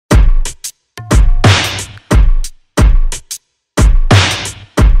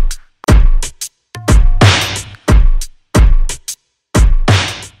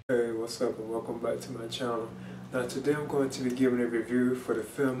what's up, and welcome back to my channel. Now today I'm going to be giving a review for the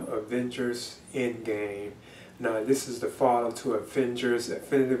film Avengers Endgame. Now this is the follow to Avengers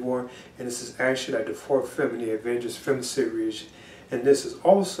Infinity War, and this is actually like the fourth film in the Avengers film series, and this is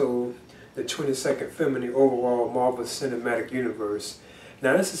also the 22nd film in the overall Marvel Cinematic Universe.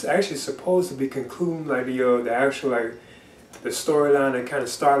 Now this is actually supposed to be concluding like the actual like the storyline that kind of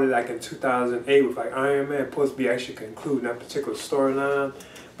started like in 2008 with like Iron Man, supposed to be actually concluding that particular storyline.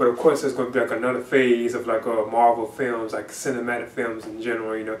 But of course, there's going to be like another phase of like Marvel films, like cinematic films in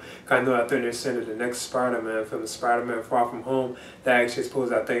general, you know. I know I think they're sending the next Spider-Man film, Spider-Man Far From Home, that actually is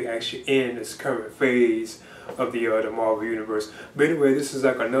supposed to, I think, actually end this current phase of the Marvel Universe. But anyway, this is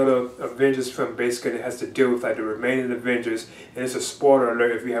like another Avengers film basically that has to deal with like the remaining Avengers, and it's a spoiler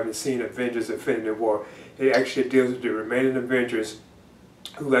alert if you haven't seen Avengers Infinity War. It actually deals with the remaining Avengers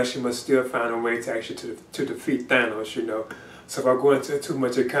who actually must still find a way to actually to defeat Thanos, you know. So if I go into it too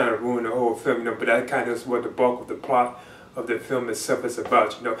much, it kind of ruin the whole film, you know, but that kind of is what the bulk of the plot of the film itself is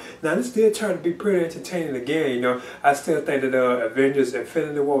about, you know. Now this did turn to be pretty entertaining again, you know. I still think that Avengers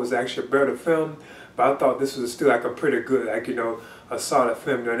Infinity War was actually a better film, but I thought this was still like a pretty good, like, you know, a solid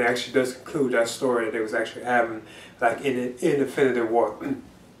film, you know, and it actually does conclude that story that they was actually having, like, in Infinity War.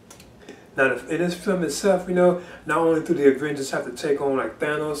 Now, in this film itself, you know, not only do the Avengers have to take on like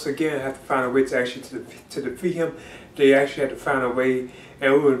Thanos again, have to find a way to actually to defeat him, they actually have to find a way.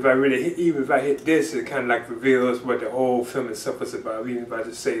 And even if I hit this, it kind of like reveals what the whole film itself is about. Even if I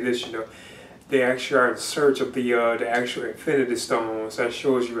just say this, you know, they actually are in search of the actual Infinity Stones. That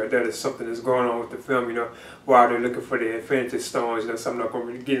shows you right there that something is going on with the film, you know, while they're looking for the Infinity Stones. You know, so I'm not going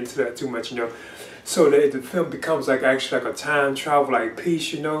to really get into that too much, you know. So the film becomes like actually like a time travel like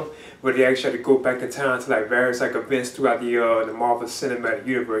piece, you know, where they actually have to go back in time to like various like events throughout the Marvel Cinematic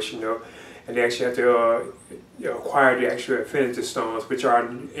Universe, you know, and they actually have to acquire the actual Infinity Stones, which are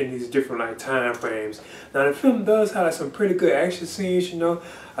in these different like time frames. Now the film does have like some pretty good action scenes, you know.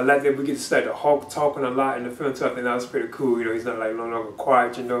 I like that we get to see like the Hulk talking a lot in the film too. I think that was pretty cool, you know. He's not like no longer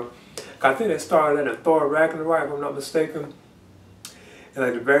quiet, you know. I think they started in Thor Ragnarok, if I'm not mistaken. And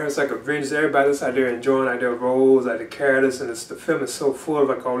like the various like Avengers, everybody's out there enjoying like their roles, like the characters, and the film is so full of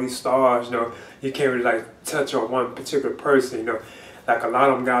like all these stars, you know. You can't really like touch on one particular person, you know. Like a lot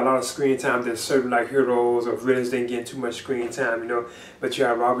of them got a lot of screen time. There's certain like heroes or villains didn't get too much screen time, you know. But you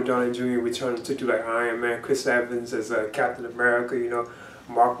have Robert Downey Jr. returning to do like Iron Man, Chris Evans as Captain America, you know.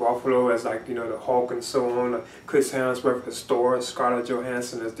 Mark Ruffalo as like, you know, the Hulk and so on. Chris Hemsworth as Thor, Scarlett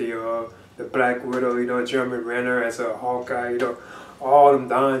Johansson as the Black Widow, you know. Jeremy Renner as a Hawkeye, you know. All them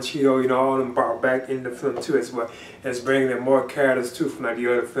Don Cheeto, you know, all them brought back in the film too as well. And it's bringing in more characters too from like the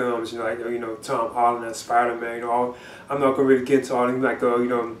other films, you know, like, you know, Tom Holland as Spider-Man, you know. I'm not gonna really get into all them, like, you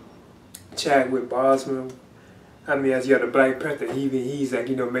know, Chadwick Boseman. I mean, as you have the Black Panther, he's like,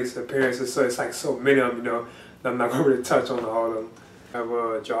 you know, makes appearances, so it's like so many of them, you know, I'm not gonna really touch on all of them. I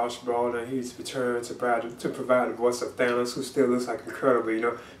have Josh Brolin, he's returned to provide the voice of Thanos, who still looks like incredible, you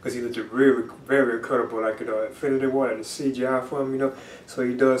know, because he looks really, very incredible, like, you know, Infinity War, like the CGI for him, you know, so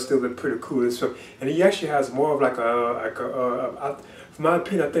he does still look pretty cool in this film. And he actually has more of like from my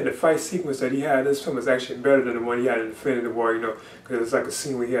opinion, I think the fight sequence that he had in this film is actually better than the one he had in Infinity War, you know, because it's like a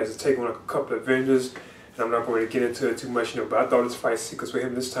scene where he has to take on like a couple of Avengers, and I'm not going to get into it too much, you know, but I thought this fight sequence with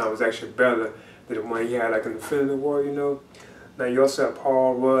him this time was actually better than the one he had like in Infinity War, you know. Now you also have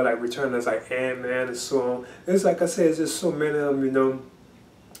Paul Rudd like returning as like Ant-Man and so on. It's like I said, it's just so many of them, you know.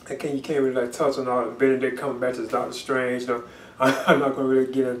 You can't really like touch on all of them. Benedict Cumberbatch as Doctor Strange, you know. I'm not gonna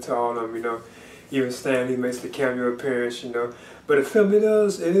really get into all of them, you know. Even Stan Lee makes the cameo appearance, you know. But the film it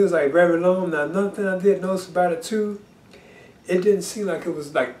is like very long. Now another thing I did notice about it too, it didn't seem like it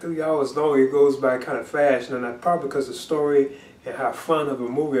was like 3 hours long. It goes by kind of fast, you know. That's probably because the story and how fun of a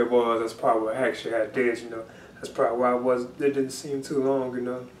movie it was. That's probably what actually had did, you know. That's probably why it didn't seem too long, you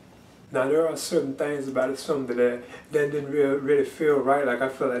know. Now there are certain things about this film that didn't really feel right. Like I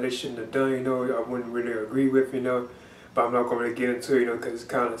feel like they shouldn't have done, you know. I wouldn't really agree with, you know. But I'm not going to really get into it, you know, because it's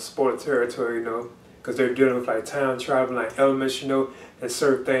kind of spoiler territory, you know. Because they're dealing with like time travel, like elements, you know. And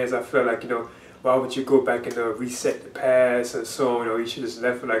certain things I feel like, you know, why would you go back and reset the past and so on, you know. You should just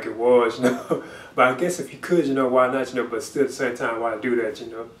left it like it was, you know. But I guess if you could, you know, why not, you know. But still at the same time, why do that, you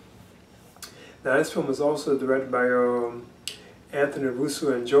know. Now this film was also directed by Anthony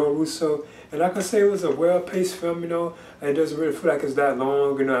Russo and Joe Russo, and like I say, it was a well-paced film, you know. And it doesn't really feel like it's that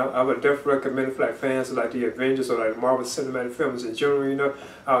long, you know. I would definitely recommend it for like fans of like the Avengers or like Marvel Cinematic Films in general, you know.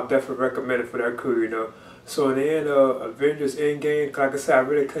 I would definitely recommend it for that crew, you know. So in the end, Avengers Endgame, like I said, I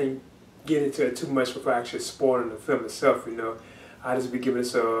really couldn't get into it too much before actually spoiling the film itself, you know. I just be giving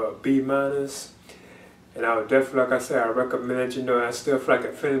this a B-. And I would definitely, like I said, I recommend, I still feel like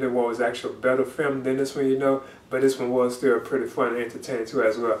Infinity War was actually a better film than this one, but this one was still pretty fun and entertaining too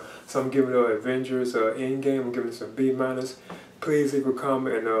as well. So I'm giving the Avengers Endgame, I'm giving it some B-. Please leave a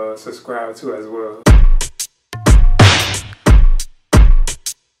comment and subscribe too as well.